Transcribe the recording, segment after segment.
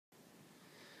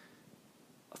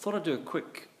thought I'd do a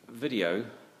quick video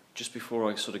just before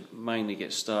I sort of mainly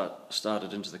get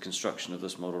started into the construction of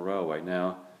this model railway.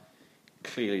 Now,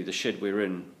 clearly the shed we're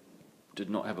in did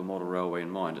not have a model railway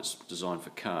in mind. It's designed for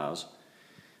cars,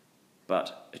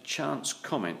 but a chance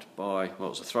comment well, it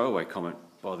was a throwaway comment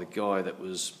by the guy that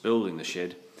was building the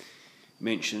shed,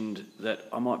 mentioned that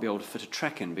I might be able to fit a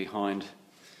track in behind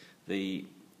the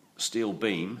steel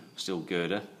beam, steel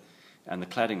girder, and the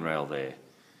cladding rail there.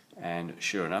 And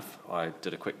sure enough, I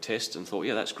did a quick test and thought,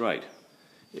 yeah, that's great,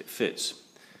 it fits.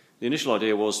 The initial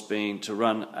idea was to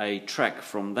run a track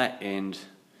from that end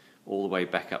all the way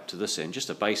back up to this end, just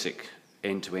a basic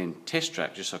end-to-end test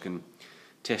track, just so I can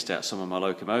test out some of my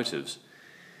locomotives.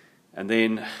 And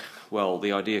then, well,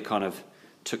 the idea kind of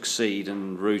took seed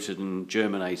and rooted and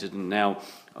germinated, and now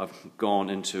I've gone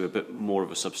into a bit more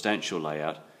of a substantial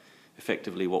layout,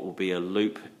 effectively what will be a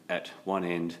loop at one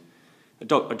end, a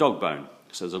dog bone.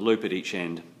 So there's a loop at each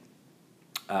end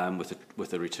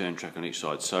with a return track on each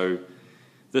side. So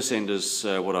this end is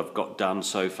what I've got done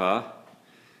so far,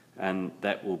 and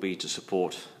that will be to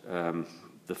support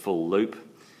the full loop.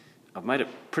 I've made it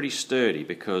pretty sturdy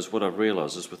because what I've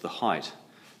realised is with the height,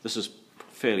 this is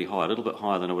fairly high, a little bit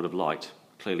higher than I would have liked.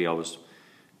 Clearly I was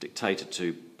dictated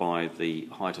to by the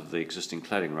height of the existing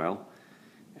cladding rail,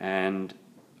 and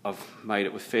I've made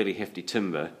it with fairly hefty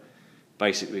timber,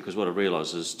 basically because what I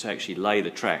realised is to actually lay the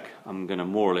track, I'm going to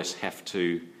more or less have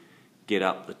to get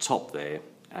up the top there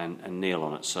and kneel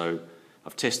on it. So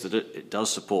I've tested it, it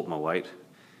does support my weight,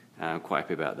 I'm quite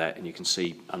happy about that, and you can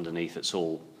see underneath it's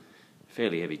all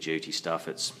fairly heavy duty stuff,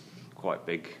 it's quite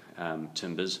big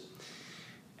timbers.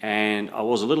 And I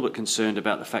was a little bit concerned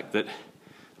about the fact that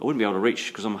I wouldn't be able to reach,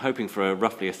 because I'm hoping for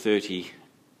roughly a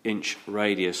 30-inch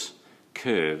radius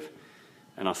curve,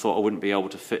 and I thought I wouldn't be able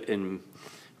to fit in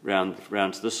round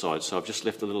to this side, so I've just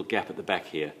left a little gap at the back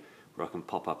here where I can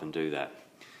pop up and do that.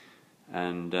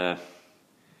 And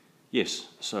yes,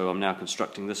 so I'm now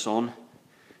constructing this on,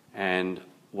 and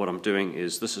what I'm doing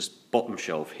is, this is bottom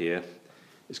shelf here,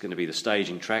 is going to be the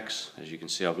staging tracks. As you can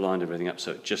see, I've lined everything up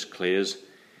so it just clears,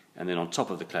 and then on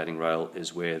top of the cladding rail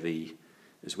is where the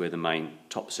main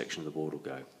top section of the board will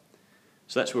go.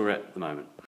 So that's where we're at the moment.